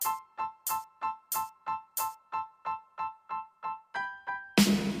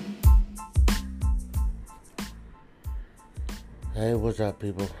Hey, what's up,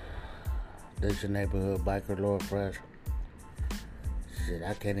 people? This is your neighborhood biker, Lord Fresh. Shit,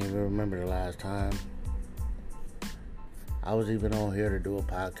 I can't even remember the last time I was even on here to do a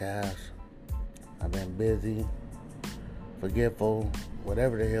podcast. I've been busy, forgetful,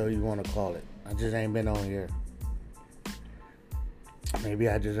 whatever the hell you want to call it. I just ain't been on here. Maybe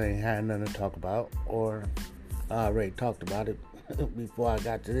I just ain't had nothing to talk about, or I already talked about it before I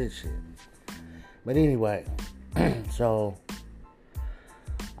got to this shit. But anyway, so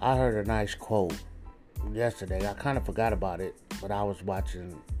I heard a nice quote yesterday. I kind of forgot about it, but I was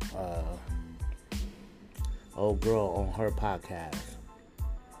watching old girl on her podcast,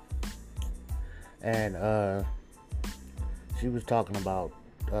 and she was talking about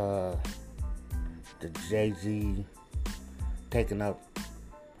the Jay-Z taking up,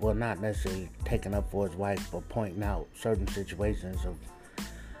 well, not necessarily taking up for his wife, but pointing out certain situations of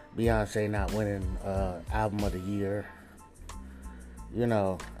Beyonce not winning album of the year. You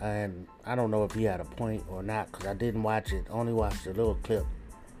know, and I don't know if he had a point or not, because I didn't watch it. Only watched a little clip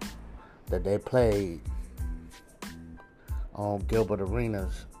that they played on Gilbert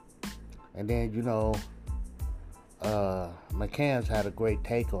Arenas. And then, you know, McCann's had a great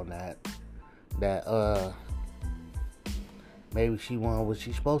take on that maybe she won what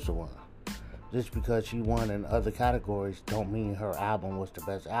she's supposed to win. Just because she won in other categories don't mean her album was the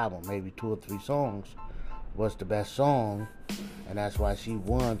best album. Maybe 2 or 3 songs was the best song, and that's why she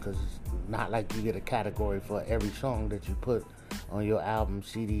won, because it's not like you get a category for every song that you put on your album,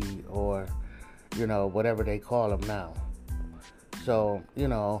 CD, or, you know, whatever they call them now. So, you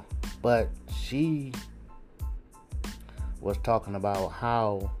know, but she was talking about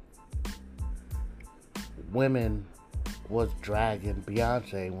how women was dragging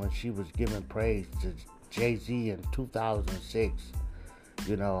Beyonce when she was giving praise to Jay-Z in 2006.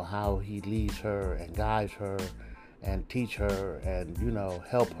 You know, how he leads her and guides her and teach her and, you know,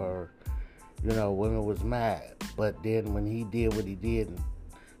 help her. You know, women was mad. But then when he did what he did in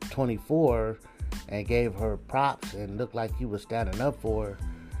 24 and gave her props and looked like he was standing up for her,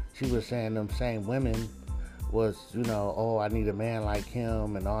 she was saying them same women was, you know, oh, I need a man like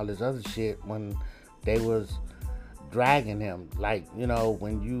him and all this other shit, when they was dragging him. Like, you know,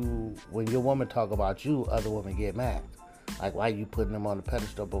 when your woman talk about you, other women get mad. Like, why you putting them on the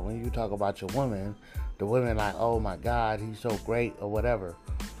pedestal? But when you talk about your woman, the women like, oh my God, he's so great, or whatever.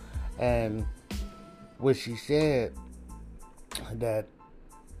 And what she said that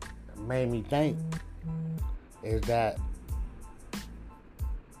made me think is that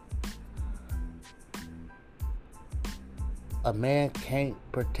a man can't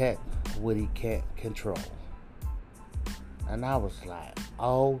protect what he can't control. And I was like,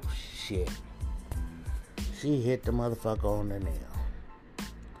 oh shit. She hit the motherfucker on the nail.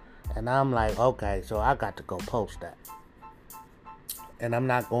 And I'm like, okay, so I got to go post that. And I'm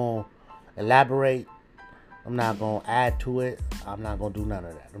not going to elaborate. I'm not going to add to it. I'm not going to do none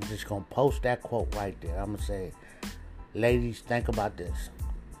of that. I'm just going to post that quote right there. I'm going to say, ladies, think about this.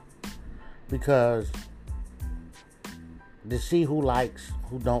 Because to see who likes,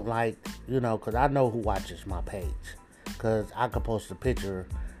 who don't like, you know, because I know who watches my page. Because I could post a picture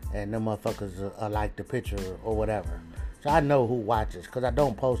and them motherfuckers like the picture or whatever. So I know who watches, because I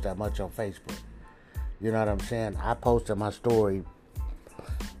don't post that much on Facebook. You know what I'm saying? I post in my story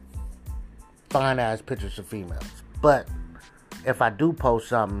fine ass pictures of females. But if I do post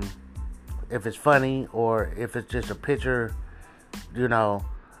something, if it's funny or if it's just a picture, you know,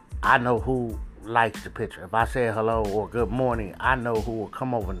 I know who likes the picture. If I say hello or good morning, I know who will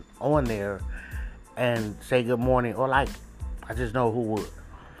come over on there and say good morning or like it. I just know who would.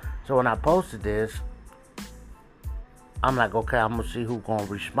 So when I posted this, I'm like, okay, I'm going to see who's going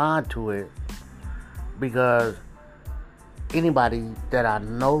to respond to it, because anybody that I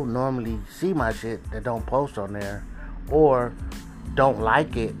know normally see my shit that don't post on there or don't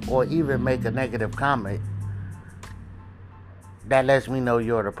like it or even make a negative comment, that lets me know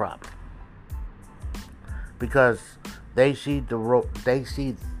you're the problem. Because they see the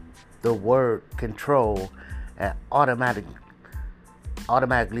word control and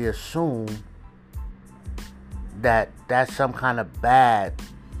automatically assume that that's some kind of bad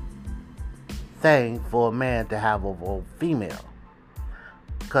thing for a man to have over a female.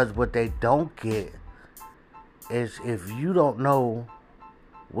 Because what they don't get is, if you don't know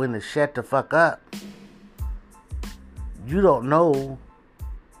when to shut the fuck up, you don't know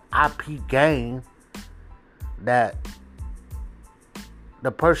IP game that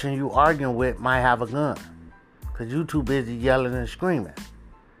the person you arguing with might have a gun. Because you too busy yelling and screaming.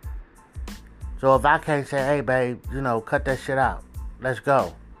 So if I can't say, hey babe, you know, cut that shit out, let's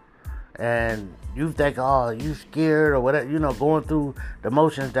go. and you think, oh, you scared or whatever, going through the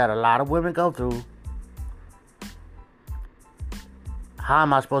motions that a lot of women go through, how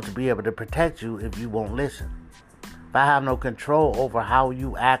am I supposed to be able to protect you if you won't listen? If I have no control over how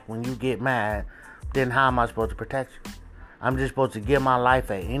you act when you get mad, then how am I supposed to protect you? I'm just supposed to give my life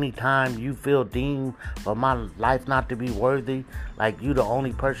at any time you feel deemed for my life not to be worthy, like you the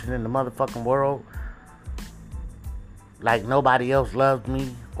only person in the motherfucking world, like nobody else loves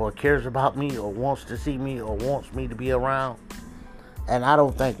me or cares about me or wants to see me or wants me to be around. And I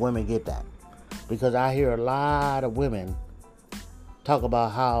don't think women get that, because I hear a lot of women talk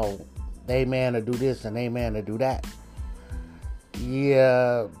about how they man to do this and they man to do that.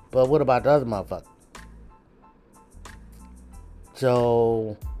 Yeah, but what about the other motherfucker?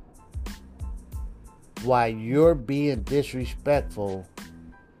 So, while you're being disrespectful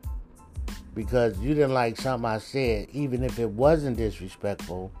because you didn't like something I said, even if it wasn't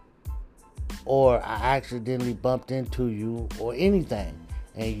disrespectful, or I accidentally bumped into you or anything,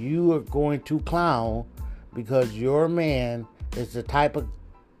 and you are going to clown because your man is the type of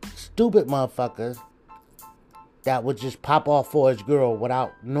stupid motherfucker that would just pop off for his girl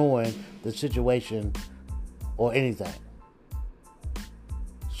without knowing the situation or anything.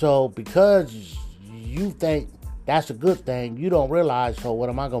 So because you think that's a good thing, you don't realize, so what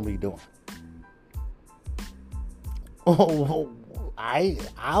am I going to be doing? Oh, I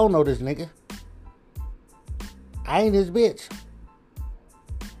don't know this nigga. I ain't his bitch.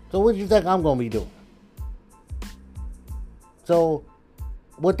 So what do you think I'm going to be doing? So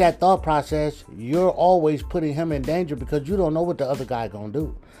with that thought process, you're always putting him in danger because you don't know what the other guy going to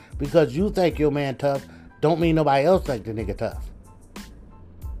do. Because you think your man tough, don't mean nobody else think the nigga tough.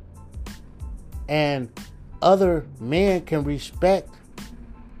 And other men can respect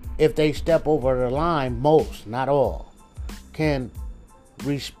if they step over the line. Most, not all, can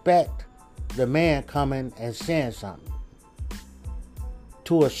respect the man coming and saying something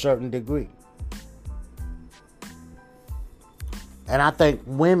to a certain degree. And I think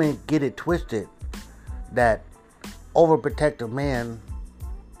women get it twisted that overprotective man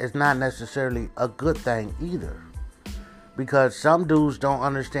is not necessarily a good thing either. Because some dudes don't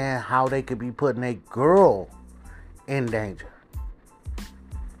understand how they could be putting a girl in danger.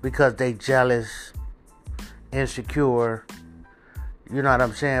 Because they jealous, insecure, you know what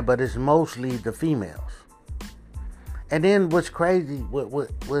I'm saying? But it's mostly the females. And then what's crazy,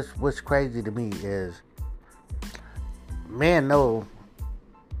 what's crazy to me is, men know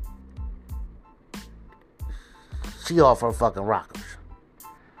she off her fucking rockers.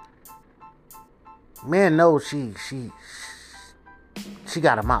 Men know she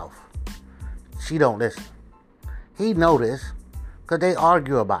got a mouth. She don't listen. He know this because they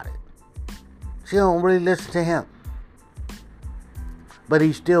argue about it. She don't really listen to him. But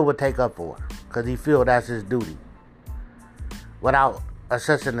he still would take up for her because he feel that's his duty. Without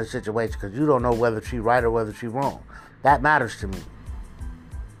assessing the situation, because you don't know whether she right or whether she wrong. That matters to me.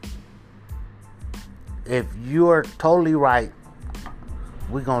 If you're totally right,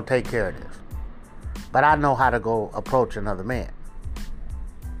 we're going to take care of this. But I know how to go approach another man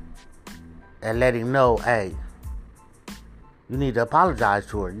and let him know, hey, you need to apologize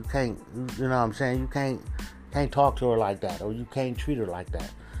to her. You can't, you know what I'm saying? You can't talk to her like that, or you can't treat her like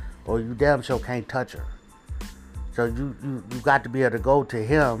that, or you damn sure can't touch her. So you got to be able to go to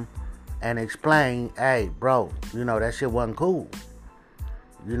him and explain, hey, bro, that shit wasn't cool.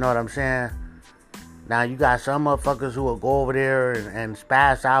 You know what I'm saying? Now, you got some motherfuckers who will go over there and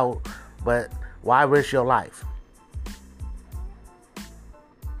spaz out, but why risk your life?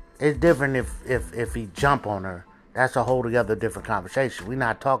 It's different if he jump on her. That's a whole other different conversation. We're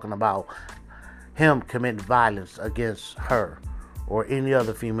not talking about him committing violence against her or any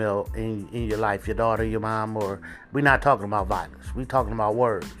other female in your life, your daughter, your mom, or we're not talking about violence. We're talking about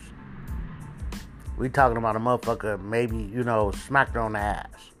words. We're talking about a motherfucker maybe, smacked her on the ass.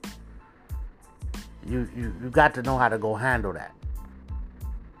 You got to know how to go handle that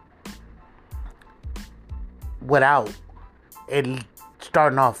without it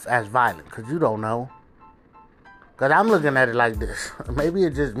starting off as violent, because you don't know. Because I'm looking at it like this. Maybe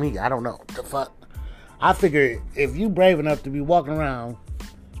it's just me. I don't know. The fuck? I figure if you brave enough to be walking around,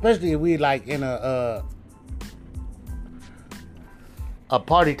 especially if we like in a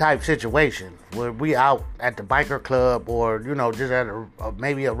party type situation where we out at the biker club, or just at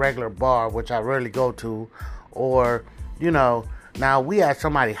maybe a regular bar, which I rarely go to, or now we at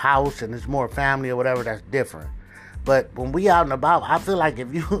somebody's house and it's more family or whatever, that's different. But when we out and about, I feel like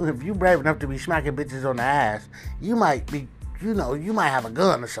if you brave enough to be smacking bitches on the ass, you might be, you might have a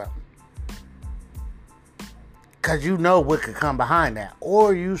gun or something. Because you know what could come behind that.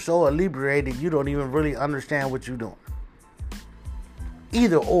 Or you so inebriated you don't even really understand what you're doing.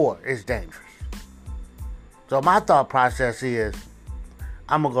 Either or is dangerous. So my thought process is,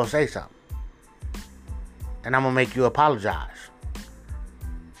 I'm going to go say something. And I'm going to make you apologize.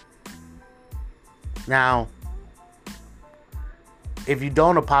 Now, if you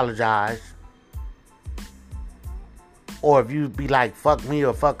don't apologize, or if you be like, fuck me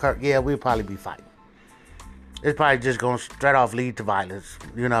or fuck her, yeah, we'll probably be fighting. It's probably just going to straight off lead to violence,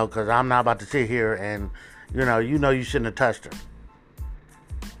 because I'm not about to sit here and, you shouldn't have touched her.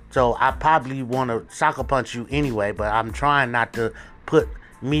 So I probably want to sucker punch you anyway, but I'm trying not to put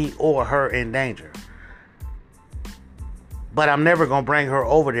me or her in danger. But I'm never going to bring her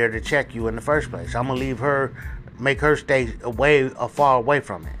over there to check you in the first place. I'm going to leave her, make her stay far away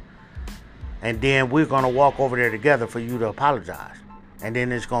from it. And then we're going to walk over there together for you to apologize. And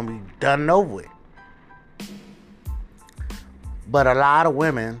then it's going to be done and over with. But a lot of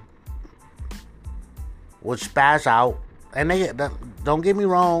women would spaz out. And they don't get me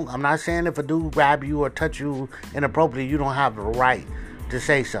wrong. I'm not saying if a dude grab you or touch you inappropriately, you don't have the right to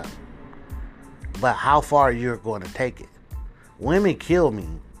say something. But how far you're going to take it. Women kill me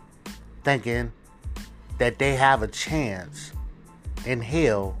thinking that they have a chance in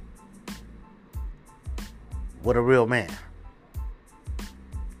hell with a real man.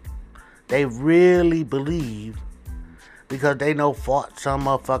 They really believe because they know fought some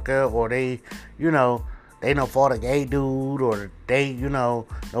motherfucker, or they know fought a gay dude, or they, know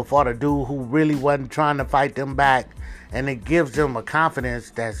fought a dude who really wasn't trying to fight them back, and it gives them a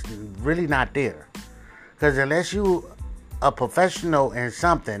confidence that's really not there. Because unless you a professional in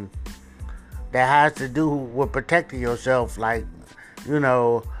something that has to do with protecting yourself, like,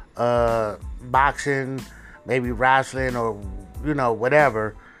 boxing, maybe wrestling, or,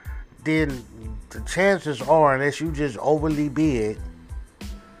 whatever, then the chances are, unless you just overly big,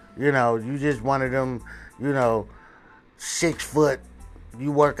 you just one of them, 6 foot,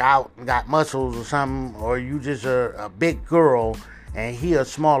 you work out and got muscles or something, or you just a big girl and he a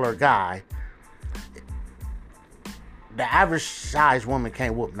smaller guy, the average size woman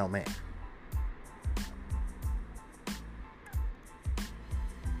can't whoop no man.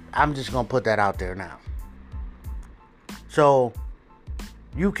 I'm just going to put that out there now. So,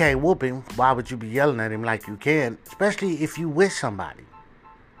 you can't whoop him. Why would you be yelling at him like you can? Especially if you with somebody.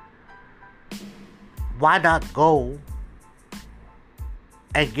 Why not go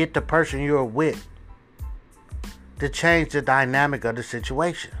and get the person you're with to change the dynamic of the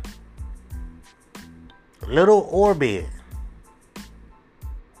situation? Little or big.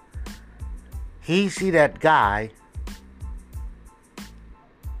 He see that guy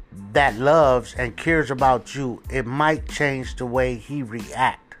that loves and cares about you, it might change the way he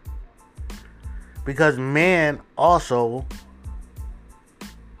react. Because men also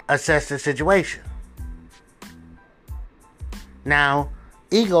assess the situation. Now,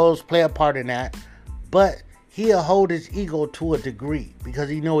 egos play a part in that, but he'll hold his ego to a degree because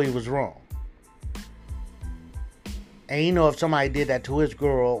he know he was wrong. And he know if somebody did that to his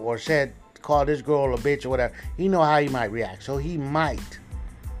girl or called his girl a bitch or whatever, he know how he might react. So he might.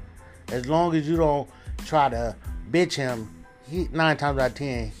 As long as you don't try to bitch him, 9 times out of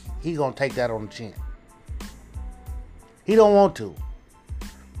 10, he gonna take that on the chin. He don't want to,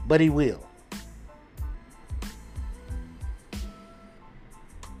 but he will.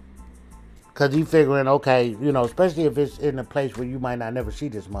 Because he figuring, okay, especially if it's in a place where you might not never see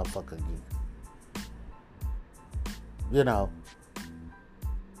this motherfucker again.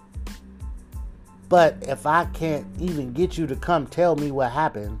 But if I can't even get you to come tell me what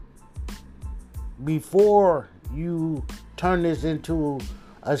happened before you turn this into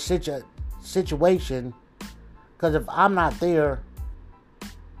a situation, because if I'm not there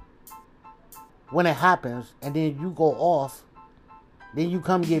when it happens and then you go off, then you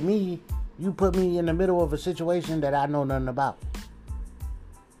come get me, you put me in the middle of a situation that I know nothing about.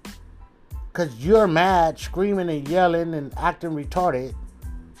 Because you're mad, screaming and yelling and acting retarded.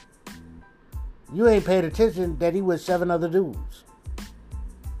 You ain't paid attention that he was 7 other dudes.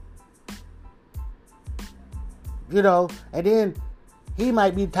 And then he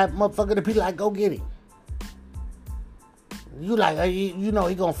might be the type of motherfucker to be like, go get him. You like, he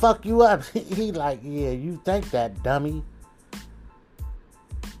gonna fuck you up. He like, yeah, you think that, dummy.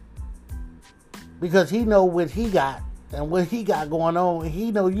 Because he know what he got. And what he got going on,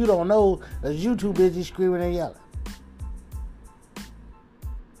 he know you don't know, because you too busy screaming and yelling.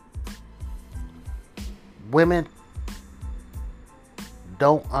 Women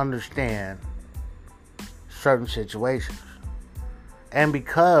don't understand certain situations. And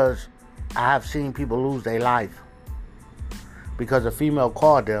because I have seen people lose their life because a female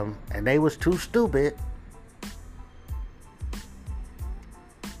called them and they was too stupid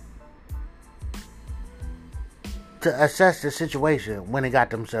to assess the situation when they got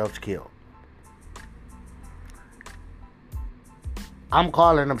themselves killed. I'm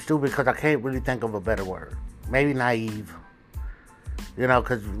calling them stupid because I can't really think of a better word. Maybe naive. You know,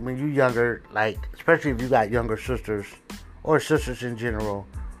 because when you're younger, like, especially if you got younger sisters or sisters in general,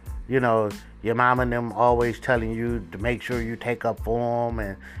 you know, your mom and them always telling you to make sure you take up for them,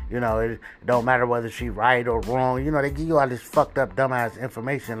 and, you know, it don't matter whether she right or wrong. You know, they give you all this fucked up, dumbass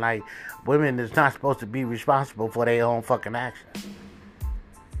information like women is not supposed to be responsible for their own fucking actions.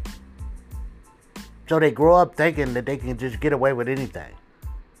 So they grow up thinking that they can just get away with anything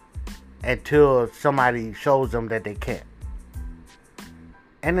until somebody shows them that they can't.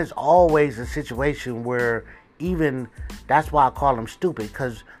 And it's always a situation where even, that's why I call them stupid,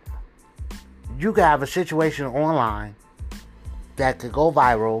 because you could have a situation online that could go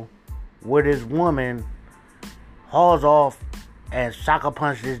viral where this woman hauls off and sucker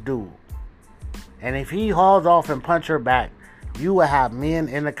punch this dude. And if he hauls off and punch her back, you will have men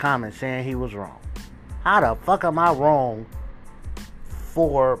in the comments saying he was wrong. How the fuck am I wrong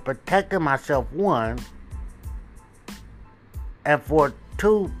for protecting myself, one, and for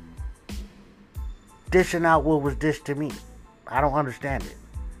two, dishing out what was dished to me? I don't understand it.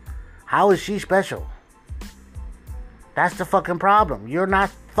 How is she special? That's the fucking problem. You're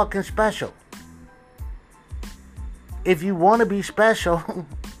not fucking special. If you want to be special,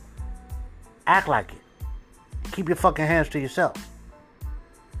 act like it. Keep your fucking hands to yourself.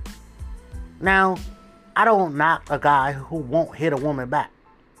 Now, I don't knock a guy who won't hit a woman back.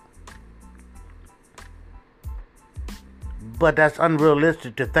 But that's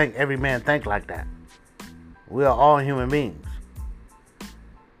unrealistic to think every man think like that. We are all human beings.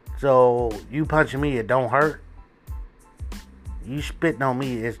 So, you punching me, it don't hurt. You spitting on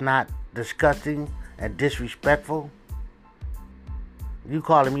me, it's not disgusting and disrespectful. You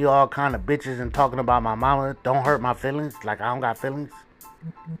calling me all kind of bitches and talking about my mama don't hurt my feelings, like I don't got feelings.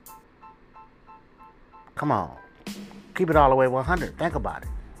 Come on. Keep it all the way 100. Think about it.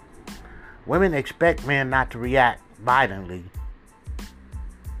 Women expect men not to react violently,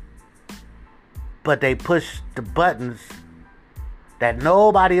 but they push the buttons that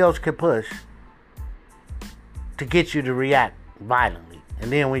nobody else can push to get you to react violently.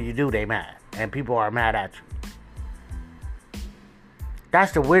 And then when you do, they mad. And people are mad at you.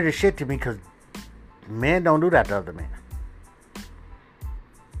 That's the weirdest shit to me, because men don't do that to other men.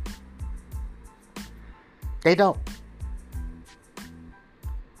 They don't.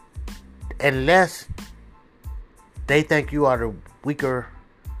 Unless they think you are the weaker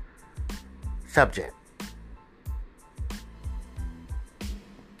subject.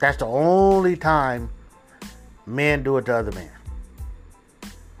 That's the only time men do it to other men.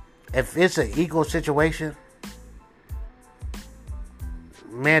 If it's an equal situation,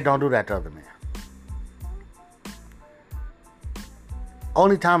 men don't do that to other men.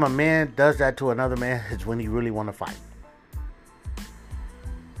 Only time a man does that to another man is when he really want to fight.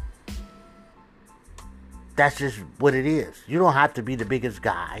 That's just what it is. You don't have to be the biggest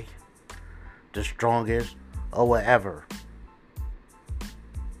guy, the strongest, or whatever.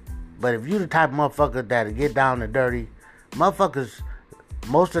 But if you the type of motherfucker that'll get down and dirty, motherfuckers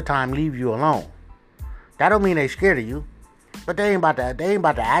most of the time leave you alone. That don't mean they scared of you. But they ain't about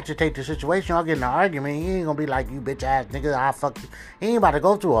to agitate the situation or get in an argument. He ain't gonna be like, you bitch ass nigga, I'll fuck you. He ain't about to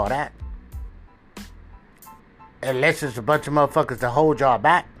go through all that. Unless it's a bunch of motherfuckers to hold y'all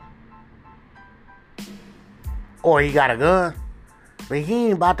back. Or he got a gun. But he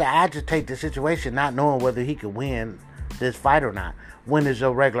ain't about to agitate the situation not knowing whether he could win this fight or not. When it's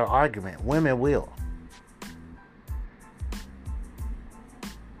a regular argument. Women will.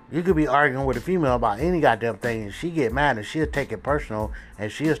 You could be arguing with a female about any goddamn thing and she get mad and she'll take it personal and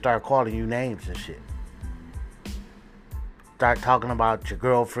she'll start calling you names and shit. Start talking about your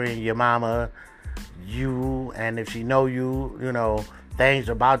girlfriend, your mama, you, and if she know you, you know, things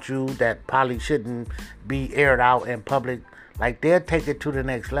about you that probably shouldn't be aired out in public. Like, they'll take it to the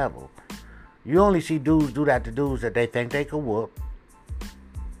next level. You only see dudes do that to dudes that they think they can whoop.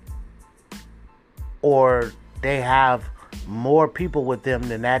 Or they have more people with them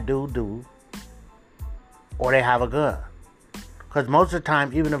than that dude do. Or they have a gun. Because most of the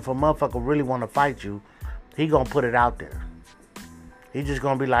time, even if a motherfucker really want to fight you, he gonna put it out there. He just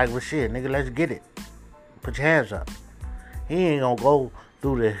gonna be like, well shit, nigga, let's get it. Put your hands up. He ain't gonna go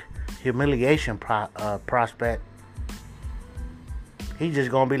through the humiliation prospect. He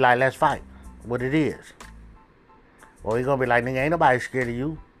just gonna be like, let's fight. What it is. Or he gonna be like, nigga, ain't nobody scared of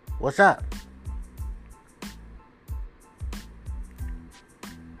you. What's up?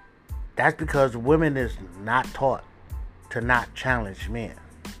 That's because women is not taught to not challenge men.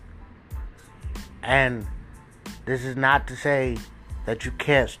 And this is not to say that you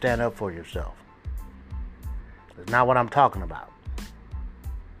can't stand up for yourself. It's not what I'm talking about.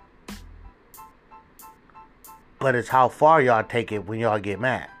 But it's how far y'all take it when y'all get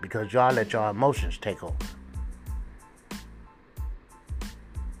mad. Because y'all let y'all emotions take over.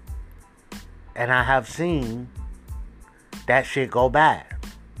 And I have seen that shit go bad.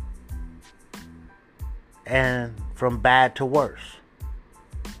 And from bad to worse.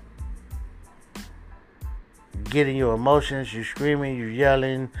 You get in your emotions, you screaming, you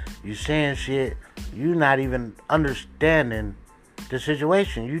yelling, you saying shit. You not even understanding the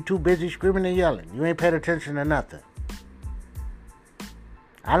situation. You too busy screaming and yelling. You ain't paid attention to nothing.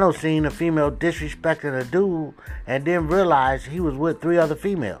 I done seen a female disrespecting a dude and then realize he was with 3 other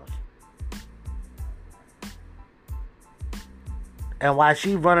females. And while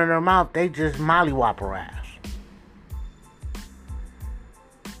she running her mouth, they just mollywop her ass.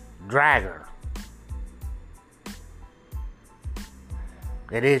 Drag her.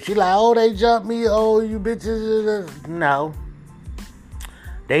 And then she like, oh, they jumped me. Oh, you bitches. No.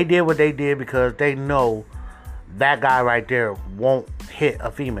 They did what they did because they know that guy right there won't hit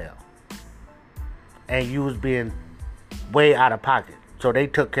a female. And you was being way out of pocket. So they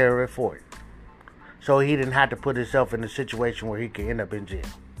took care of it for you. So he didn't have to put himself in a situation where he could end up in jail.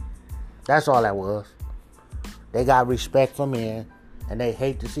 That's all that was. They got respect for men. And they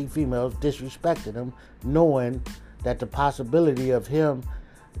hate to see females disrespecting them, knowing that the possibility of him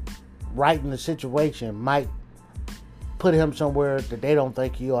righting the situation might put him somewhere that they don't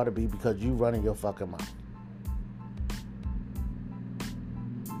think he ought to be because you running your fucking mouth.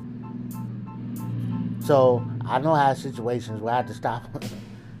 So I know I had situations where I had to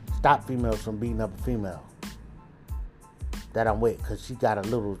stop females from beating up a female that I'm with because she got a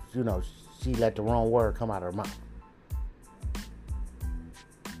little, she let the wrong word come out of her mouth.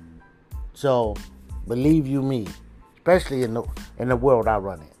 So, believe you me, especially in the world I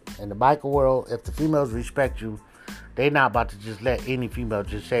run in the biker world, if the females respect you, they not about to just let any female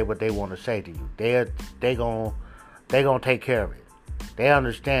just say what they want to say to you. They gonna take care of it. They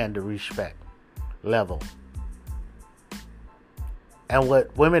understand the respect level. And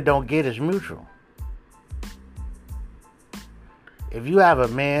what women don't get is mutual. If you have a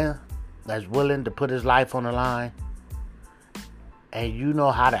man that's willing to put his life on the line and you know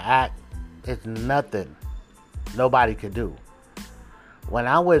how to act, it's nothing nobody could do. When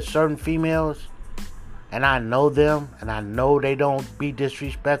I'm with certain females and I know them and I know they don't be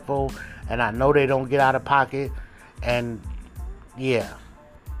disrespectful and I know they don't get out of pocket, and yeah,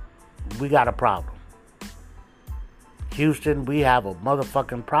 we got a problem. Houston, we have a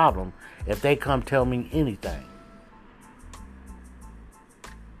motherfucking problem if they come tell me anything.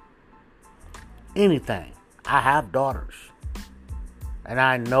 Anything. I have daughters. And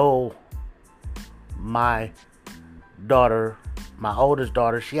I know my daughter, my oldest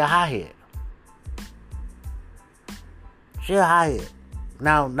daughter, she a hothead. She a hothead.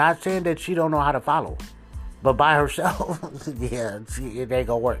 Now, not saying that she don't know how to follow, but by herself, yeah, it ain't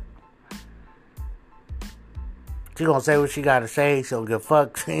gonna work. She gonna say what she gotta say. She'll get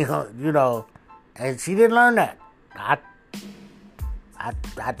fucked, and she didn't learn that. I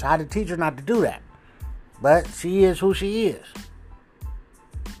tried to teach her not to do that, but she is who she is.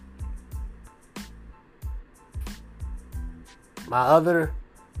 My other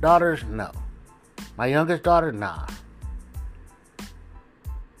daughters, no. My youngest daughter, nah.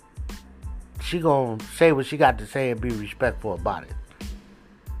 She gonna say what she got to say and be respectful about it.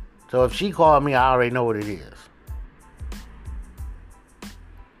 So if she called me, I already know what it is.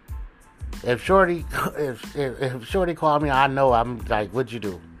 If Shorty called me, I know. I'm like, what'd you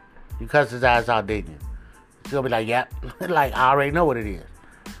do? You cussed his ass out, didn't you? She'll be like, yep. Like, I already know what it is.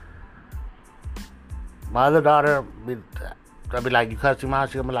 My other daughter, I'll be like, you cussed him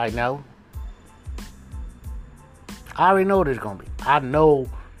out? She'll be like, no. I already know what it's going to be. I know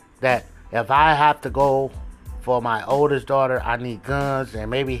that if I have to go for my oldest daughter, I need guns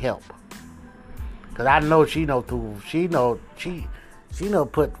and maybe help. Because I know she know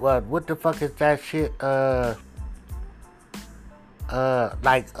put, what the fuck is that shit?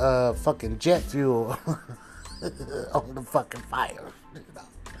 Fucking jet fuel on the fucking fire.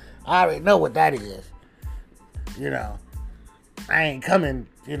 I already know what that is. I ain't coming,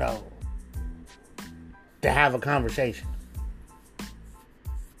 to have a conversation.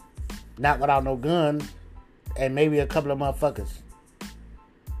 Not without no gun and maybe a couple of motherfuckers.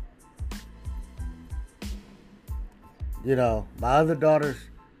 My other daughters,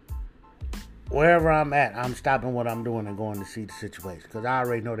 wherever I'm at, I'm stopping what I'm doing and going to see the situation. Because I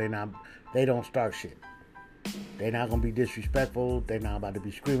already know they don't start shit. They're not going to be disrespectful. They're not about to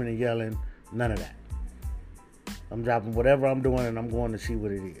be screaming and yelling. None of that. I'm dropping whatever I'm doing and I'm going to see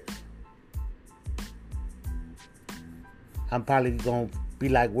what it is. I'm probably going to be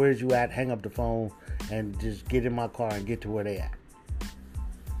like, where's you at? Hang up the phone and just get in my car and get to where they at.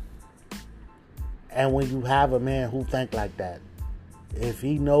 And when you have a man who think like that, if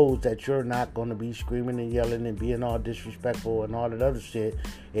he knows that you're not going to be screaming and yelling and being all disrespectful and all that other shit,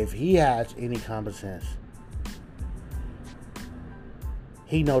 if he has any common sense,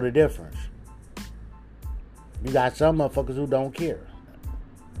 he know the difference. You got some motherfuckers who don't care.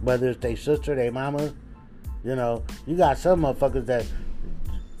 Whether it's their sister, their mama, you know. You got some motherfuckers that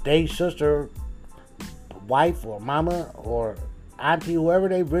their sister, wife, or mama, or auntie, whoever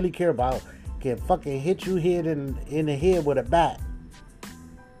they really care about, can fucking hit you in the head with a bat.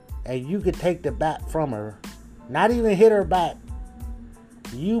 And you could take the bat from her. Not even hit her back.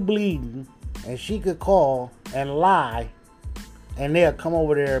 You bleeding. And she could call and lie. And they'll come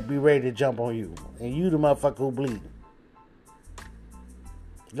over there and be ready to jump on you. And you the motherfucker who bleeding.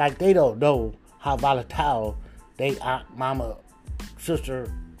 Like they don't know how volatile they aunt, mama,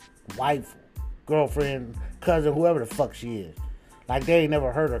 sister, wife, girlfriend, cousin, whoever the fuck she is. Like they ain't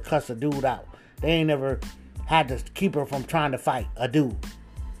never heard her cuss a dude out. They ain't never had to keep her from trying to fight a dude.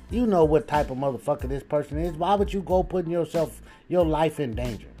 You know what type of motherfucker this person is. Why would you go putting your life in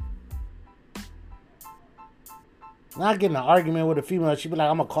danger? Not getting an argument with a female, she be like,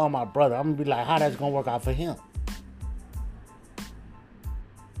 I'm going to call my brother. I'm going to be like, how that's going to work out for him?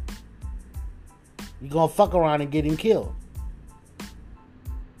 You going to fuck around and get him killed.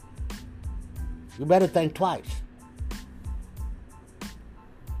 You better think twice.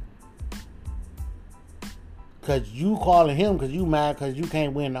 Because you calling him because you mad because you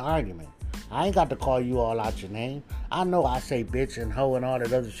can't win the argument. I ain't got to call you all out your name. I know I say bitch and hoe and all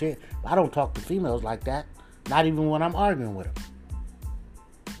that other shit. But I don't talk to females like that. Not even when I'm arguing with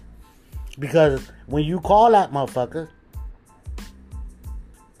them. Because when you call that motherfucker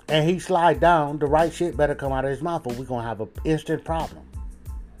and he slide down, the right shit better come out of his mouth or we're going to have an instant problem.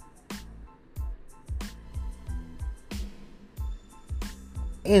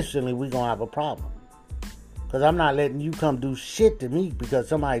 Instantly, we're going to have a problem. Because I'm not letting you come do shit to me because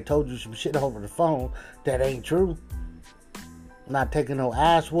somebody told you some shit over the phone that ain't true. I'm not taking no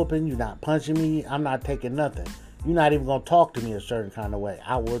ass whooping. You're not punching me. I'm not taking nothing. You're not even going to talk to me a certain kind of way.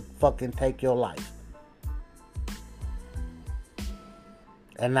 I would fucking take your life.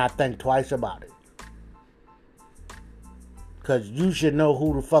 And not think twice about it. Because you should know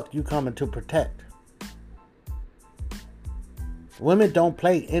who the fuck you coming to protect. Women don't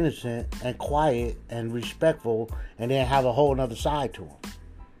play innocent and quiet and respectful and then have a whole other side to them.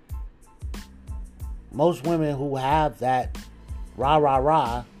 Most women who have that rah, rah,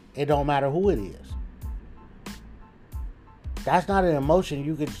 rah, it don't matter who it is. That's not an emotion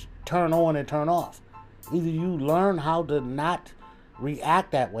you can turn on and turn off. Either you learn how to not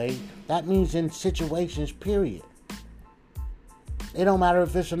react that way. That means in situations, period. It don't matter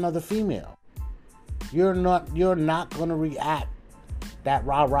if it's another female. You're not going to react that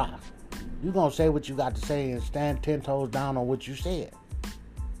rah-rah. You're going to say what you got to say and stand 10 toes down on what you said.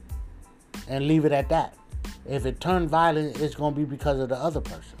 And leave it at that. If it turned violent, it's going to be because of the other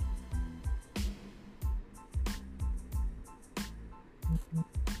person.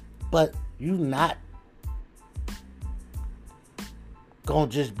 But you not going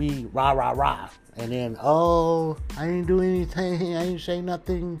to just be rah-rah-rah. And then, oh, I didn't do anything. I didn't say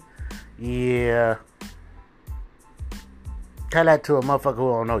nothing. Yeah. Tell that to a motherfucker who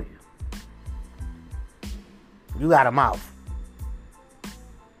don't know you. You got a mouth.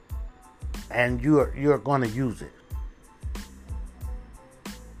 And you're going to use it.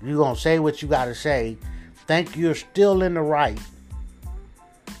 You're going to say what you got to say. Think you're still in the right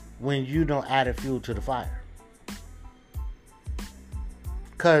when you don't add a fuel to the fire.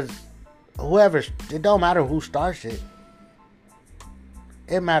 Because it don't matter who starts it.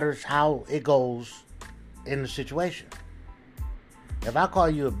 It matters how it goes in the situation. If I call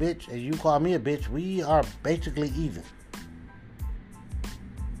you a bitch and you call me a bitch, we are basically even.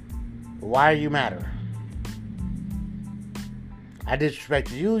 Why are you matter? I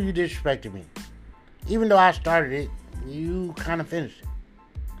disrespected you, you disrespected me. Even though I started it, you kind of finished it.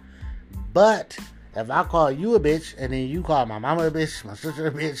 But if I call you a bitch and then you call my mama a bitch, my sister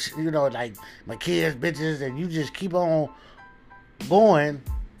a bitch, you know, like my kids bitches, and you just keep on going,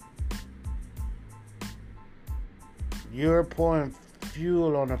 you're pouring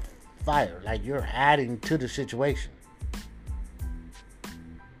fuel on a fire. Like you're adding to the situation.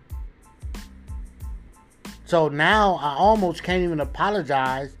 So now I almost can't even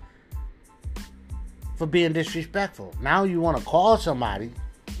apologize for being disrespectful. Now you want to call somebody.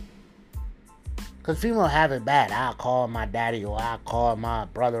 Because females have it bad. I'll call my daddy, or I'll call my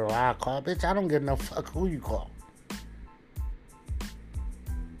brother, or I'll call... Bitch, I don't give no fuck who you call.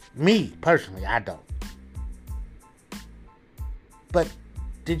 Me, personally, I don't. But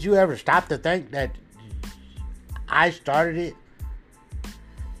did you ever stop to think that I started it?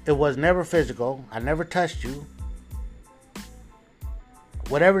 It was never physical. I never touched you.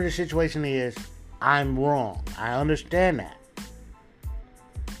 Whatever the situation is, I'm wrong. I understand that.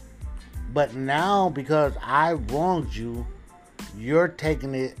 But now, because I wronged you, you're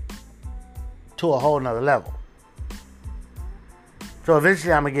taking it to a whole nother level. So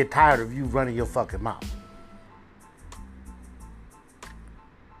eventually I'm going to get tired of you running your fucking mouth.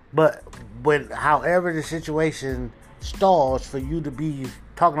 But however the situation stalls for you to be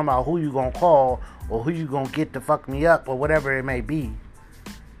talking about who you going to call or who you going to get to fuck me up or whatever it may be,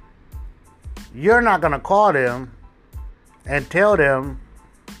 you're not going to call them and tell them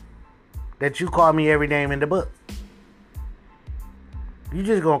that you call me every name in the book. You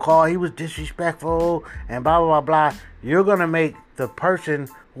just gonna call, he was disrespectful and blah, blah, blah, blah. You're gonna make the person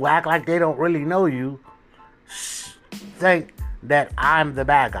who act like they don't really know you think that I'm the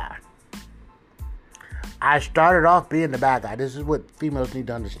bad guy. I started off being the bad guy. This is what females need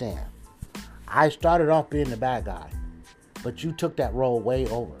to understand. I started off being the bad guy, but you took that role way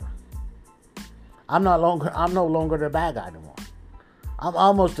over. I'm no longer the bad guy anymore. I'm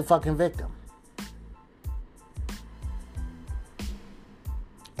almost the fucking victim.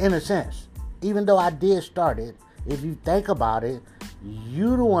 In a sense. Even though I did start it, if you think about it,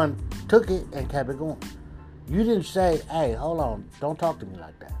 you the one took it and kept it going. You didn't say, hey, hold on, don't talk to me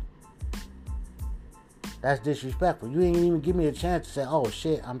like that. That's disrespectful. You didn't even give me a chance to say, oh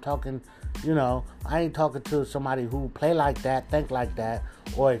shit, I'm talking, I ain't talking to somebody who play like that, think like that,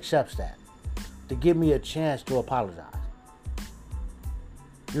 or accepts that. To give me a chance to apologize.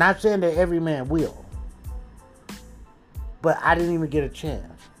 Not saying that every man will. But I didn't even get a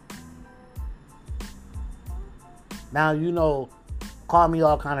chance. Now, call me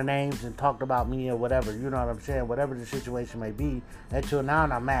all kind of names and talked about me or whatever. You know what I'm saying? Whatever the situation may be. Until now,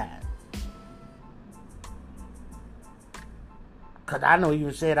 I'm mad. Because I know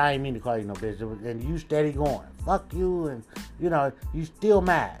you said I ain't mean to call you no bitch. And you steady going. Fuck you. And, you still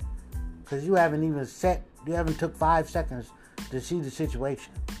mad. Because you haven't took 5 seconds to see the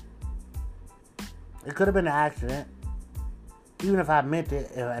situation. It could have been an accident. Even if I meant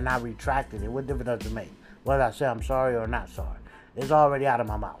it and I retracted it, what difference does it make? Whether I say I'm sorry or not sorry. It's already out of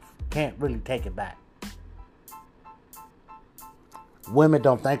my mouth. Can't really take it back. Women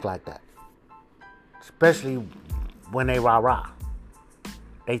don't think like that. Especially when they rah-rah.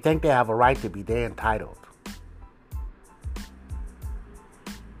 They think they have a right to be there entitled.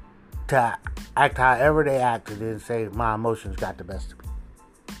 To act however they act and then say my emotions got the best of me.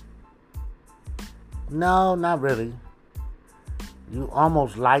 No, not really. You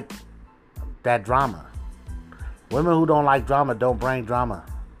almost like that drama. Women who don't like drama don't bring drama.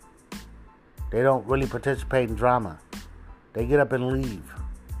 They don't really participate in drama. They get up and leave.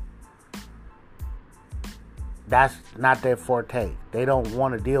 That's not their forte. They don't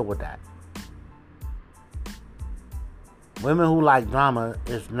want to deal with that. Women who like drama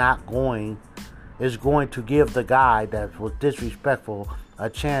is going to give the guy that was disrespectful a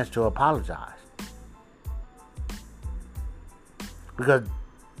chance to apologize. Because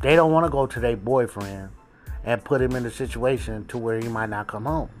they don't want to go to their boyfriend and put him in a situation to where he might not come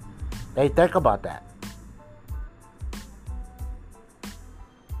home. They think about that.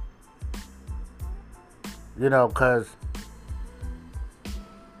 Because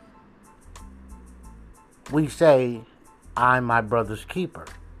we say, I'm my brother's keeper.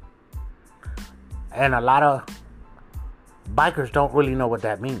 And a lot of bikers don't really know what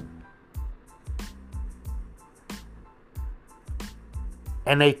that means.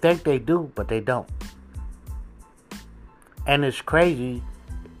 And they think they do, but they don't. And it's crazy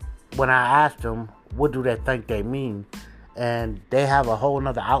when I ask them, what do they think they mean? And they have a whole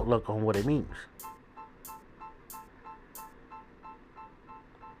nother outlook on what it means.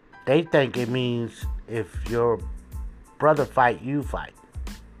 They think it means if your brother fight, you fight.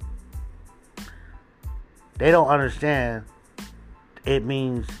 They don't understand it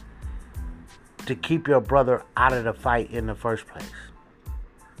means to keep your brother out of the fight in the first place.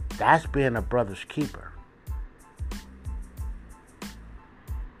 That's being a brother's keeper.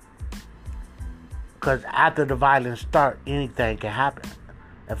 Because after the violence starts, anything can happen.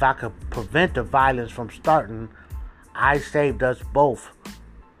 If I could prevent the violence from starting, I saved us both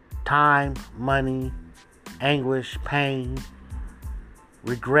time, money, anguish, pain,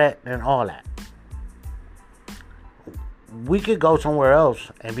 regret, and all that. We could go somewhere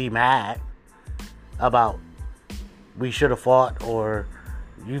else and be mad about we should have fought, or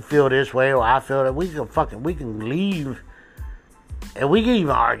you feel this way, or I feel that. We can leave, and we can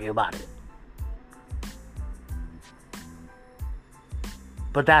even argue about it.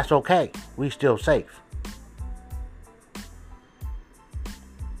 But that's okay. We still safe.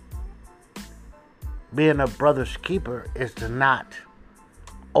 Being a brother's keeper is to not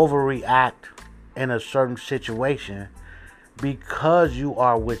overreact in a certain situation because you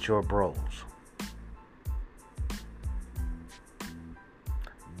are with your bros.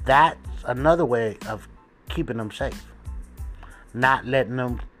 That's another way of keeping them safe. Not letting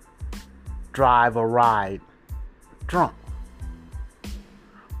them drive or ride drunk.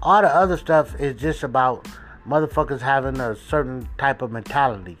 All the other stuff is just about motherfuckers having a certain type of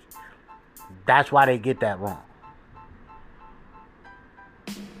mentality. That's why they get that wrong.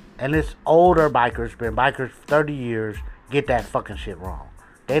 And it's older bikers, been bikers for 30 years, get that fucking shit wrong.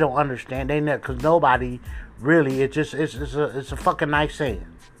 They don't understand. Because nobody really, it's a fucking nice saying.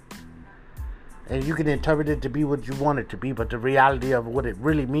 And you can interpret it to be what you want it to be, but the reality of what it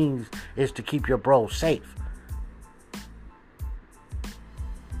really means is to keep your bro safe.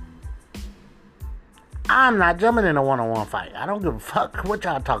 I'm not jumping in a one-on-one fight. I don't give a fuck what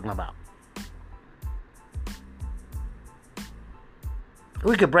y'all talking about.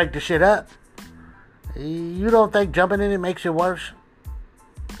 We could break the shit up. You don't think jumping in it makes it worse?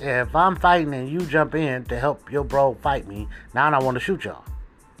 If I'm fighting and you jump in to help your bro fight me, now I want to shoot y'all.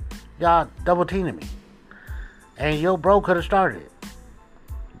 Y'all double teaming me. And your bro could have started it.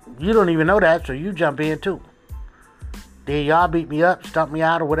 You don't even know that, so you jump in too. Then y'all beat me up, stump me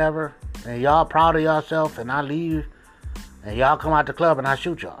out or whatever, and y'all proud of yourself, and I leave, and y'all come out the club and I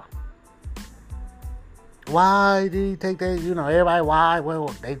shoot y'all. Why did he take that? You know, everybody, why? Well,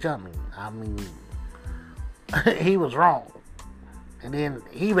 they jumped me. I mean, he was wrong. And then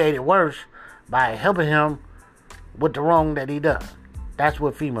he made it worse by helping him with the wrong that he done. That's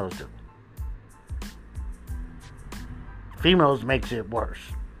what females do. Females makes it worse.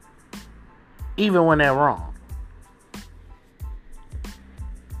 Even when they're wrong.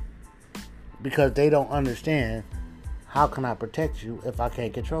 Because they don't understand, how can I protect you if I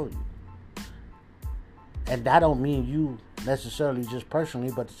can't control you? And that don't mean you necessarily just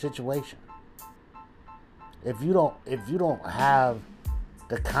personally, but the situation. If you don't have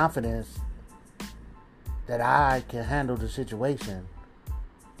the confidence that I can handle the situation,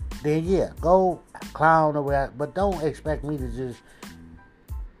 then yeah, go clown or whatever, but don't expect me to just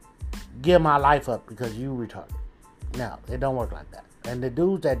give my life up because you retarded. No, it don't work like that. And the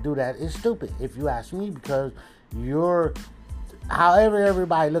dudes that do that is stupid, if you ask me, because however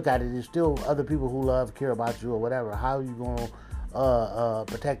everybody look at it, there's still other people who love, care about you or whatever. How are you going to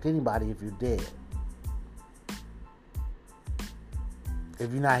protect anybody if you're dead?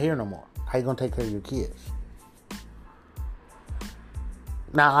 If you're not here no more, how you going to take care of your kids?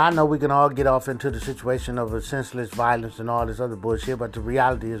 Now, I know we can all get off into the situation of a senseless violence and all this other bullshit, but the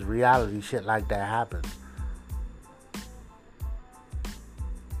reality is reality. Shit like that happens.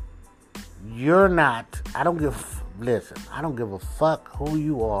 You're not, I don't give a fuck who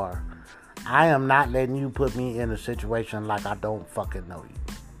you are. I am not letting you put me in a situation like I don't fucking know you.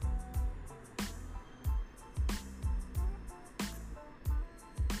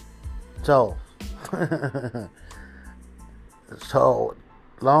 So,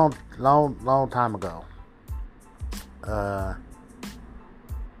 long time ago.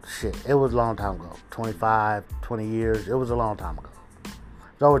 It was a long time ago. 25, 20 years. It was a long time ago.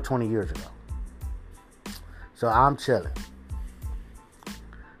 It's over 20 years ago. So I'm chilling.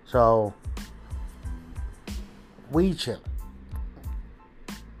 So we chilling.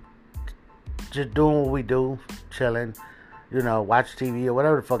 Just doing what we do, chilling, watch TV or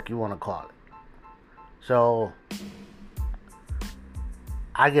whatever the fuck you want to call it. So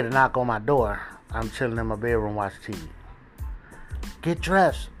I get a knock on my door. I'm chilling in my bedroom, watch TV. Get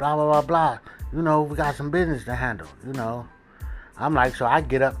dressed, blah, blah, blah, blah. We got some business to handle, I'm like, so I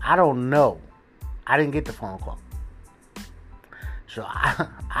get up. I don't know. I didn't get the phone call. So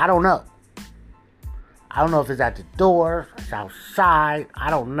I don't know. I don't know if it's at the door, it's outside.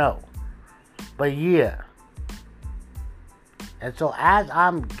 I don't know. But yeah. And so as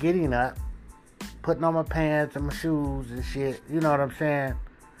I'm getting up, putting on my pants and my shoes and shit, you know what I'm saying?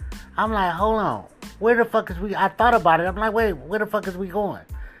 I'm like, hold on. Where the fuck is we? I thought about it. I'm like, wait, where the fuck is we going?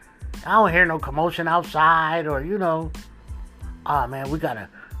 I don't hear no commotion outside or, oh man, we gotta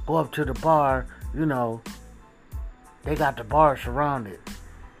go up to the bar, they got the bar surrounded.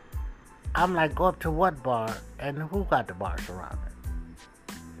 I'm like, go up to what bar? And who got the bar surrounded?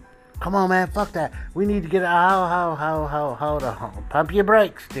 Come on, man, fuck that. We need to get hold on. Pump your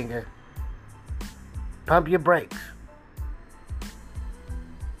brakes, nigga. Pump your brakes.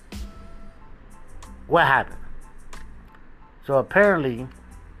 What happened? So apparently,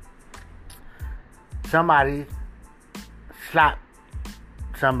 somebody slapped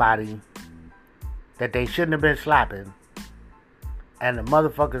somebody that they shouldn't have been slapping, and the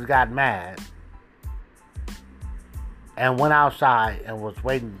motherfuckers got mad and went outside and was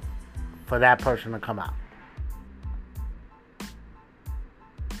waiting for that person to come out.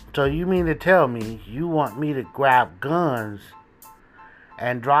 So you mean to tell me you want me to grab guns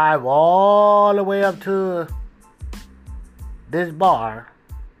and drive all the way up to this bar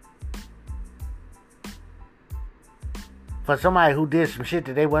for somebody who did some shit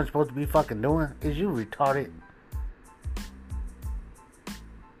that they wasn't supposed to be fucking doing? Is you retarded?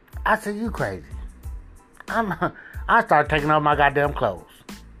 I said, you crazy. I started taking off my goddamn clothes.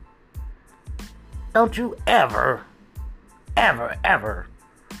 Don't you ever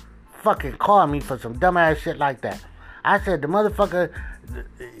fucking call me for some dumbass shit like that. I said, the motherfucker,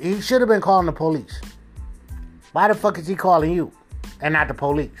 he should have been calling the police. Why the fuck is he calling you and not the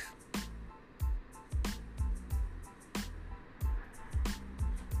police?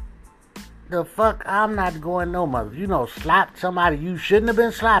 The fuck? I'm not going no mother. You know, slap somebody you shouldn't have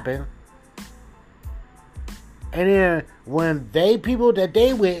been slapping. And then when people that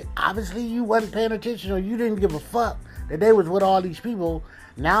they with, obviously you wasn't paying attention or you didn't give a fuck that they was with all these people.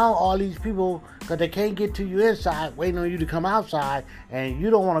 Now all these people, because they can't get to you inside, waiting on you to come outside, and you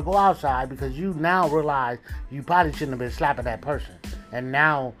don't want to go outside because you now realize you probably shouldn't have been slapping that person. And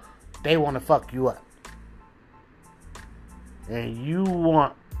now they want to fuck you up. And you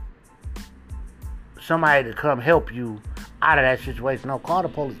want somebody to come help you out of that situation. No, call the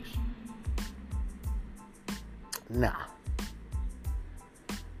police. Nah.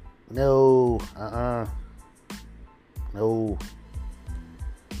 No. No.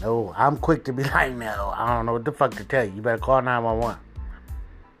 I'm quick to be like, no, I don't know what the fuck to tell you. You better call 911.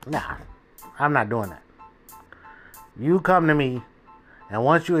 Nah. I'm not doing that. You come to me, and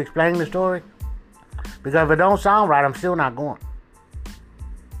once you explain the story, because if it don't sound right, I'm still not going.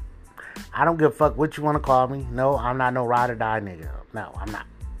 I don't give a fuck what you want to call me. No, I'm not no ride or die nigga. No, I'm not.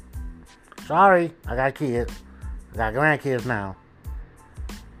 Sorry, I got kids. I got grandkids now.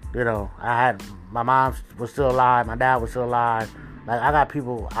 You know, my mom was still alive. My dad was still alive. Like, I got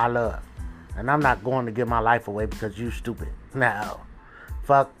people I love. And I'm not going to give my life away because you stupid. No.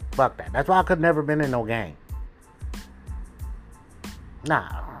 Fuck that. That's why I could never been in no gang. Nah,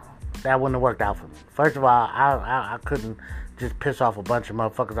 that wouldn't have worked out for me. First of all, I couldn't just piss off a bunch of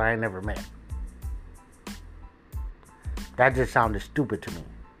motherfuckers I ain't never met. That just sounded stupid to me.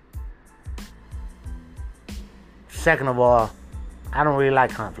 Second of all, I don't really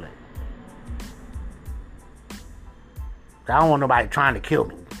like conflict. I don't want nobody trying to kill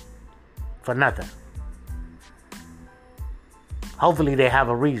me for nothing. Hopefully they have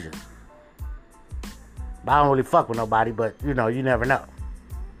a reason. But I don't really fuck with nobody, but you know, you never know.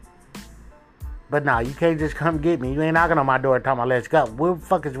 But nah, you can't just come get me. You ain't knocking on my door and telling me, let's go. Where the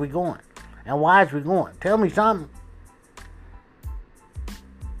fuck is we going? And why is we going? Tell me something.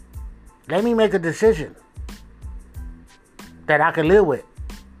 Let me make a decision that I can live with.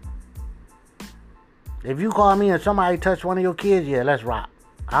 If you call me and somebody touched one of your kids, yeah, let's rock.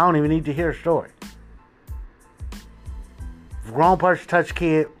 I don't even need to hear a story. If a grown person touched a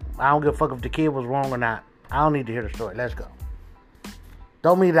kid, I don't give a fuck if the kid was wrong or not. I don't need to hear the story. Let's go.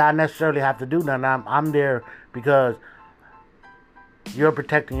 Don't mean that I necessarily have to do nothing. I'm there because you're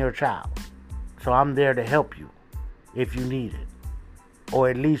protecting your child. So I'm there to help you if you need it. Or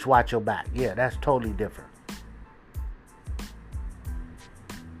at least watch your back. Yeah, that's totally different.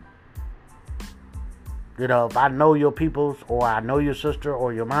 You know, if I know your peoples, or I know your sister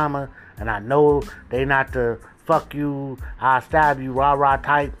or your mama, and I know they not to fuck you, I'll stab you, rah-rah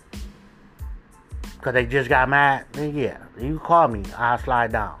type, because they just got mad, then yeah, you call me, I'll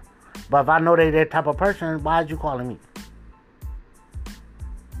slide down. But if I know they that type of person, why is you calling me?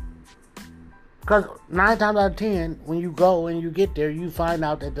 Because 9 times out of 10, when you go and you get there, you find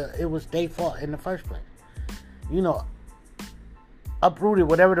out that it was their fault in the first place. You know, uprooted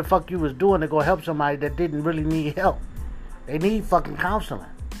whatever the fuck you was doing to go help somebody that didn't really need help. They need fucking counseling.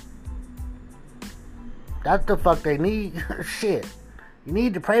 That's the fuck they need. Shit. You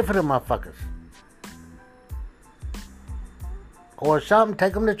need to pray for them motherfuckers. Or something,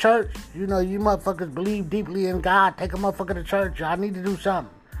 take them to church. You know, you motherfuckers believe deeply in God. Take a motherfucker to church. I need to do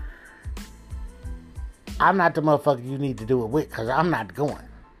something. I'm not the motherfucker you need to do it with, because I'm not going.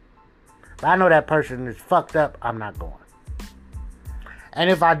 If I know that person is fucked up, I'm not going. And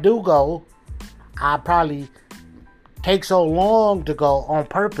if I do go, I probably take so long to go on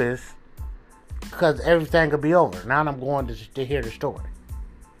purpose because everything could be over. Now I'm going to hear the story.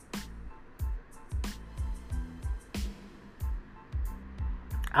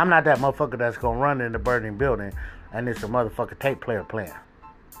 I'm not that motherfucker that's going to run in the burning building and it's a motherfucker tape player playing.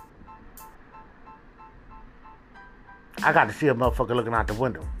 I got to see a motherfucker looking out the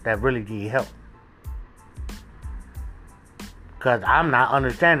window that really need help. Because I'm not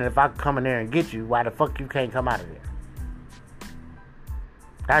understanding if I come in there and get you, why the fuck you can't come out of there.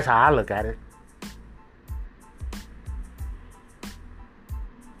 That's how I look at it.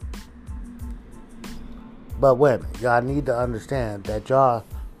 But women, y'all need to understand that y'all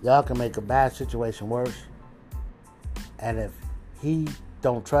can make a bad situation worse. And if he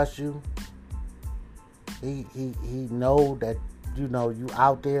don't trust you, he know that you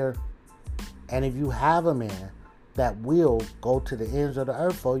out there, and if you have a man that will go to the ends of the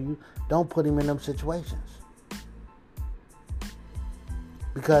earth for you, don't put him in them situations.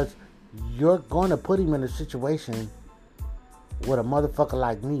 Because you're going to put him in a situation with a motherfucker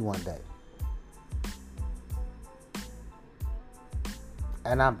like me one day.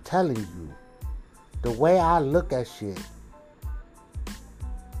 And I'm telling you, the way I look at shit,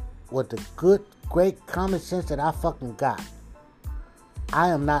 with the good, great common sense that I fucking got, I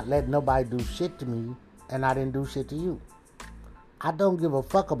am not letting nobody do shit to me, and I didn't do shit to you. I don't give a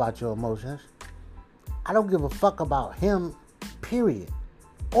fuck about your emotions. I don't give a fuck about him, period.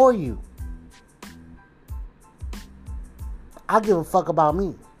 Or you. I give a fuck about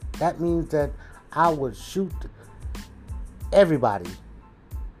me. That means that I would shoot everybody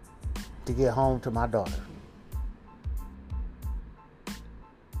to get home to my daughter.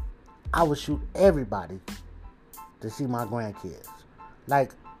 I would shoot everybody to see my grandkids.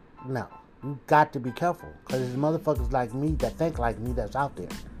 Like, no. You got to be careful. Because there's motherfuckers like me that think like me that's out there.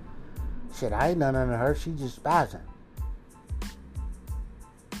 Shit, I ain't done nothing to her. She just spazzing.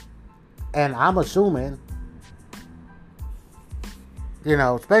 And I'm assuming,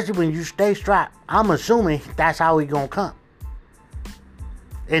 especially when you stay strapped, I'm assuming that's how he gonna come.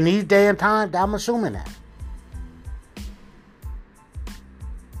 In these day and times, I'm assuming that.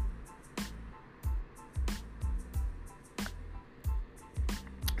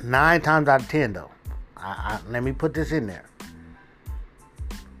 Nine times out of 10, though. Let me put this in there.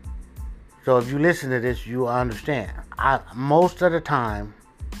 So if you listen to this, you understand. Most of the time,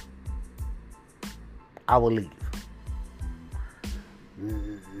 I will leave.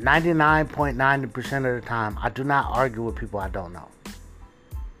 99.9% of the time, I do not argue with people I don't know.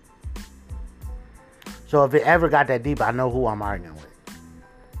 So if it ever got that deep, I know who I'm arguing with.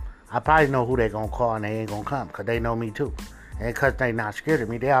 I probably know who they gonna call and they ain't gonna come because they know me too. And because they not scared of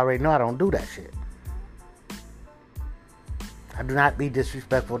me, they already know I don't do that shit. I do not be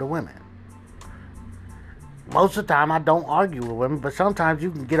disrespectful to women. Most of the time, I don't argue with women, but sometimes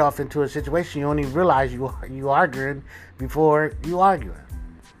you can get off into a situation you don't even realize you arguing before you arguing.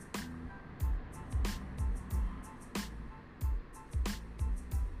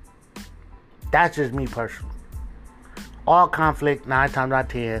 That's just me personally. All conflict, 9 times out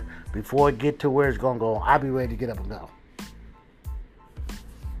of 10, before it get to where it's gonna go, I'll be ready to get up and go.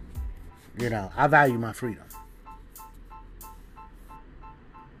 I value my freedom.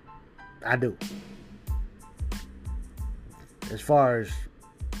 I do. As far as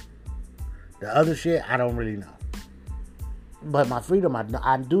the other shit, I don't really know. But my freedom,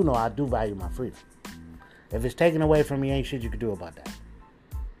 I do know I do value my freedom. If it's taken away from me, ain't shit you can do about that.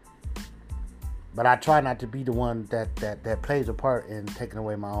 But I try not to be the one that plays a part in taking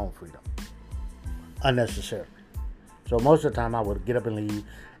away my own freedom. Unnecessarily. So most of the time I would get up and leave.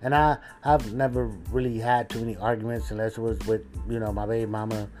 And I've never really had too many arguments unless it was with, my baby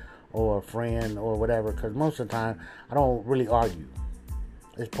mama or a friend or whatever. Because most of the time I don't really argue.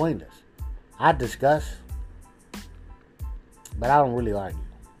 It's pointless. I discuss, but I don't really argue.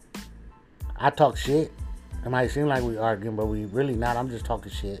 I talk shit. It might seem like we arguing, but we really not. I'm just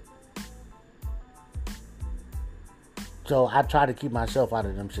talking shit. So I try to keep myself out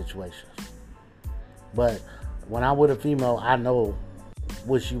of them situations. But when I'm with a female, I know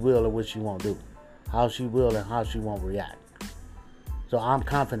what she will and what she won't do. How she will and how she won't react. So I'm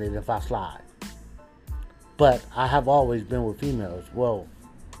confident if I slide. But I have always been with females. Well,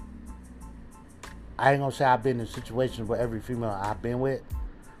 I ain't gonna say I've been in situations where every female I've been with.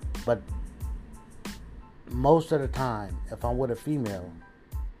 But most of the time, if I'm with a female,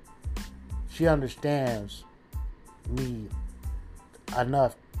 she understands me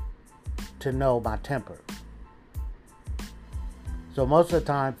enough to know my temper. So most of the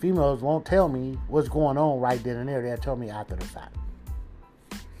time, females won't tell me what's going on right then and there. They'll tell me after the fact.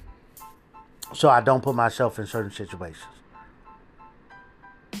 So I don't put myself in certain situations.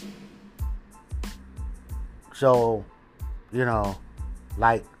 So,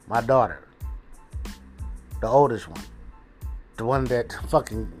 like my daughter, the oldest one, the one that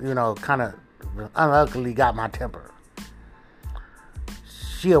fucking, kind of unluckily got my temper.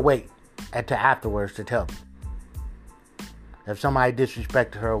 She'll wait until afterwards to tell me. If somebody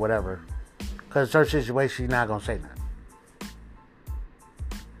disrespected her or whatever. Because in certain situations, she's not going to say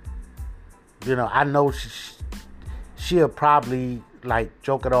nothing. I know she'll probably,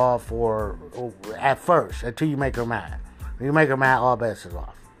 joke it off or at first, until you make her mad. When you make her mad, all bets is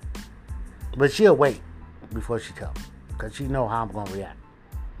off. But she'll wait before she tells me. Because she know how I'm going to react.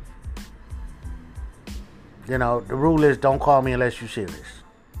 The rule is don't call me unless you're serious.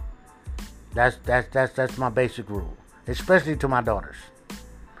 That's my basic rule. Especially to my daughters.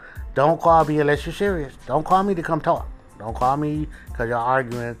 Don't call me unless you're serious. Don't call me to come talk. Don't call me because you're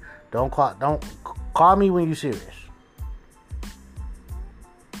arguing. Don't call me when you're serious.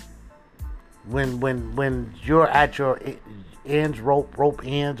 When you're at your ends, rope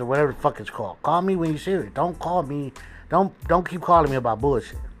ends, or whatever the fuck it's called. Call me when you're serious. Don't call me. Don't keep calling me about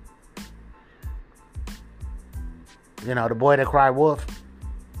bullshit. The boy that cried wolf.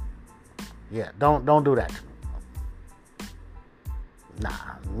 Yeah, don't do that to me. Nah,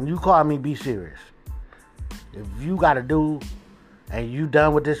 when you call me, be serious. If you gotta do, and you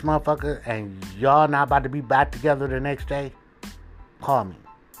done with this motherfucker, and y'all not about to be back together the next day, call me.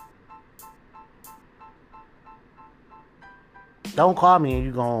 Don't call me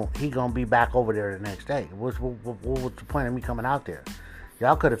and he gonna be back over there the next day. What was the point of me coming out there?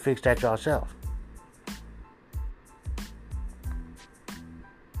 Y'all could have fixed that yourself.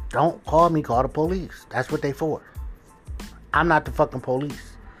 Don't call me, call the police. That's what they for. I'm not the fucking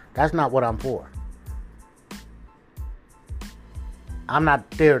police. That's not what I'm for. I'm not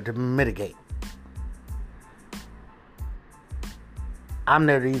there to mitigate. I'm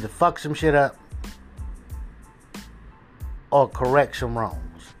there to either fuck some shit up or correct some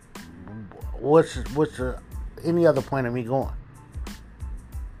wrongs. What's any other point of me going?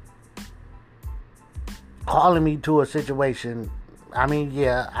 Calling me to a situation, I mean,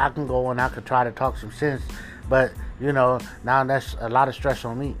 yeah, I can go and I can try to talk some sense, but, now that's a lot of stress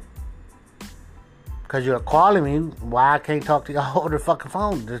on me. Because you're calling me, why I can't talk to you over the fucking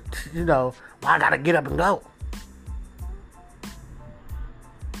phone? Why I gotta get up and go?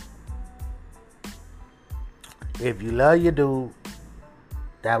 If you love your dude,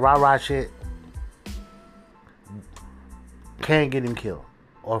 that rah-rah shit can't get him killed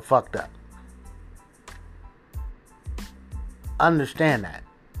or fucked up. Understand that.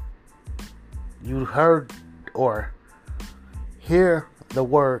 You heard or hear the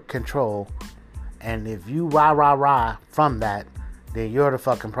word control, and if you rah from that, then you're the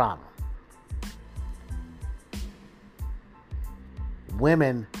fucking problem.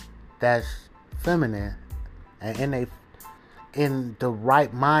 Women that's feminine and in the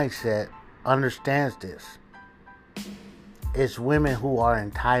right mindset understands this. It's women who are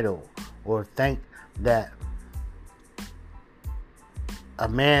entitled or think that a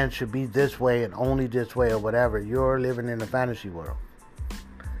man should be this way and only this way or whatever. You're living in a fantasy world.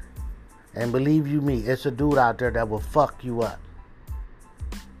 And believe you me, it's a dude out there that will fuck you up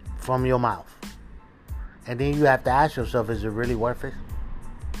from your mouth. And then you have to ask yourself, is it really worth it?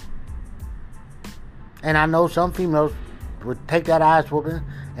 And I know some females would take that ass whooping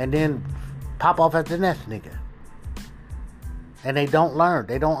and then pop off at the next nigga. And they don't learn.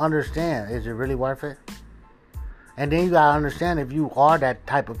 They don't understand. Is it really worth it? And then you gotta understand, if you are that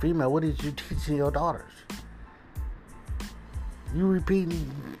type of female, what is you teaching your daughters? You repeating,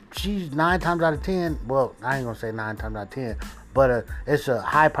 she's 9 times out of 10, well, I ain't gonna say 9 times out of 10, but it's a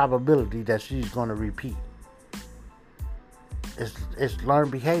high probability that she's gonna repeat. It's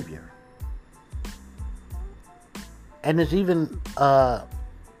learned behavior. And it's even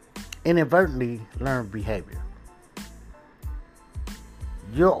inadvertently learned behavior.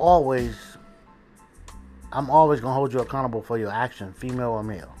 I'm always going to hold you accountable for your action, female or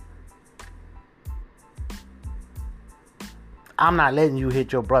male. I'm not letting you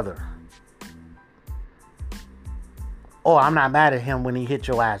hit your brother. Or I'm not mad at him when he hit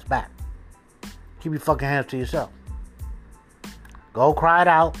your ass back. Keep your fucking hands to yourself. Go cry it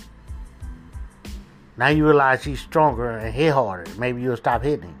out. Now you realize he's stronger and hit harder. Maybe you'll stop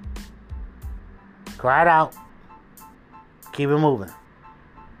hitting him. Cry it out. Keep it moving.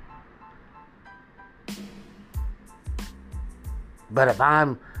 But if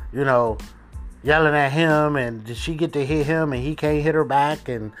I'm, yelling at him, and did she get to hit him and he can't hit her back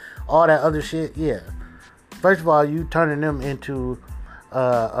and all that other shit. Yeah. First of all, you turning them into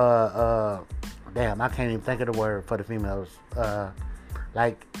damn, I can't even think of the word for the females.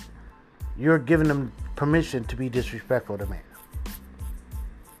 Like, you're giving them permission to be disrespectful to men.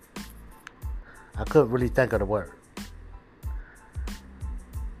 I couldn't really think of the word.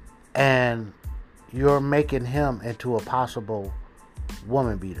 And you're making him into a possible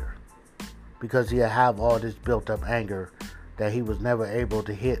woman beater because he'll have all this built up anger that he was never able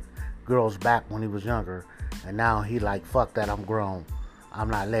to hit girls back when he was younger, and now he like, fuck that, I'm grown, I'm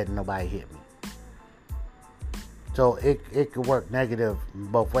not letting nobody hit me. So it could work negative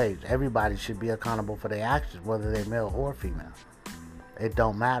both ways. Everybody should be accountable for their actions, whether they're male or female. It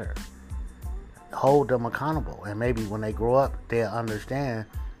don't matter. Hold them accountable, and maybe when they grow up, they'll understand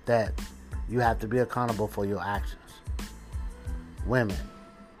that you have to be accountable for your actions. Women,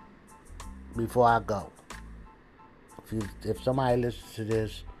 before I go, if somebody listens to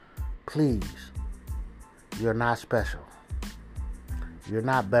this, please, you're not special. You're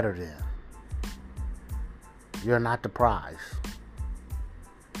not better than. You're not the prize.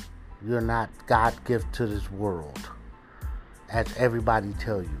 You're not God's gift to this world, as everybody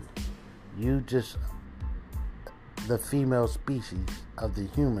tell you. You just the female species of the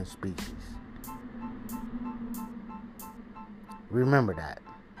human species. Remember that.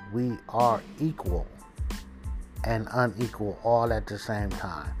 We are equal and unequal all at the same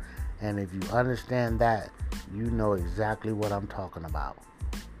time. And if you understand that, you know exactly what I'm talking about.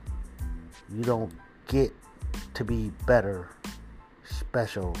 You don't get to be better,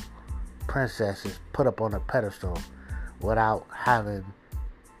 special princesses put up on a pedestal without having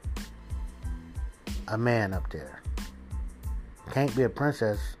a man up there. Can't be a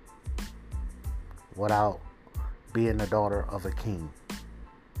princess without being the daughter of a king.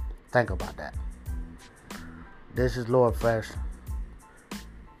 Think about that. This is Lord Fresh.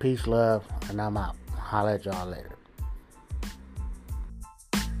 Peace, love, and I'm out. Holla at y'all later.